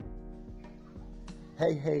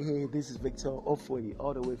Hey, this is Victor Ofoyi,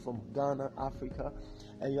 all the way from Ghana, Africa,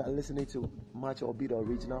 and you are listening to Match Obito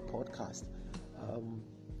Original Podcast.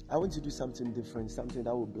 I want to do something different, something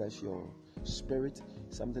that will bless your spirit,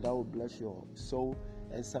 something that will bless your soul,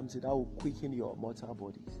 and something that will quicken your mortal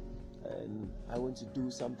bodies. And I want to do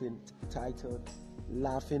something titled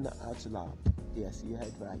Laughing Out Loud. Yes, you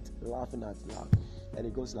heard right, Laughing Out Loud. And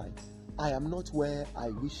it goes like, I am not where I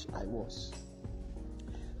wish I was.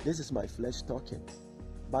 This is my flesh talking,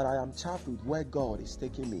 but I am chuffed with where God is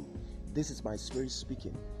taking me. This is my spirit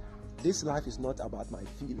speaking. This life is not about my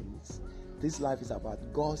feelings. This life is about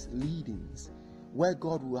God's leadings, where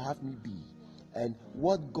God will have me be, and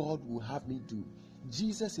what God will have me do.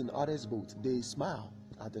 Jesus in others' boat, they smile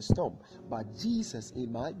at the storm, but Jesus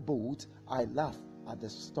in my boat, I laugh at the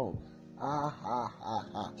storm. I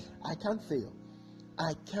can't fail.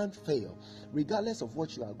 I can't fail. Regardless of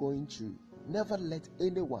what you are going through, never let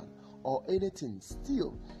anyone or anything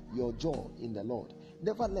steal your joy in the Lord.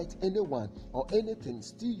 Never let anyone or anything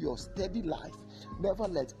steal your steady life. Never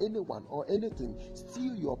let anyone or anything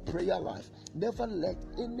steal your prayer life. Never let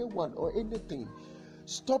anyone or anything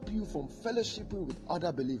stop you from fellowshipping with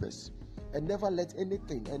other believers. And never let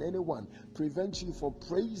anything and anyone prevent you from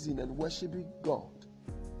praising and worshiping God.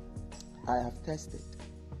 I have tasted.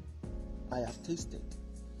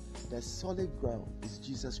 The solid ground is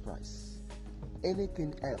Jesus Christ.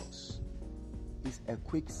 Anything else is a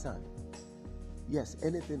quicksand. Yes,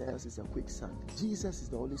 anything else is a quicksand. Jesus is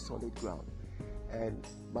the only solid ground. And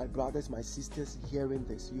my brothers, my sisters, hearing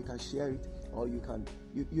this, you can share it, or you can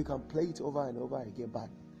play it over and over again. But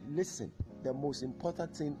listen, the most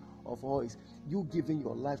important thing of all is you giving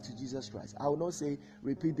your life to Jesus Christ. I will not say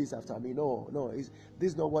repeat this after me. No,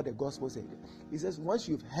 this is not what the gospel says. It says once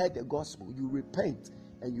you've heard the gospel, you repent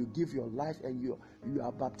and you give your life and you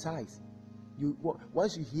are baptized.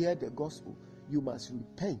 Once you hear the gospel, you must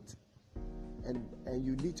repent and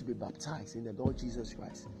you need to be baptized in the Lord Jesus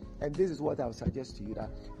Christ. And this is what I would suggest to you,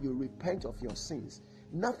 that you repent of your sins.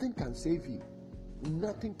 Nothing can save you.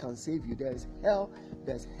 Nothing can save you. There's hell,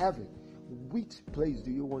 there's heaven. Which place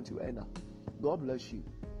do you want to enter? God bless you.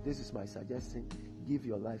 This is my suggestion. Give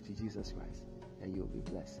your life to Jesus Christ and you'll be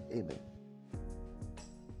blessed. Amen.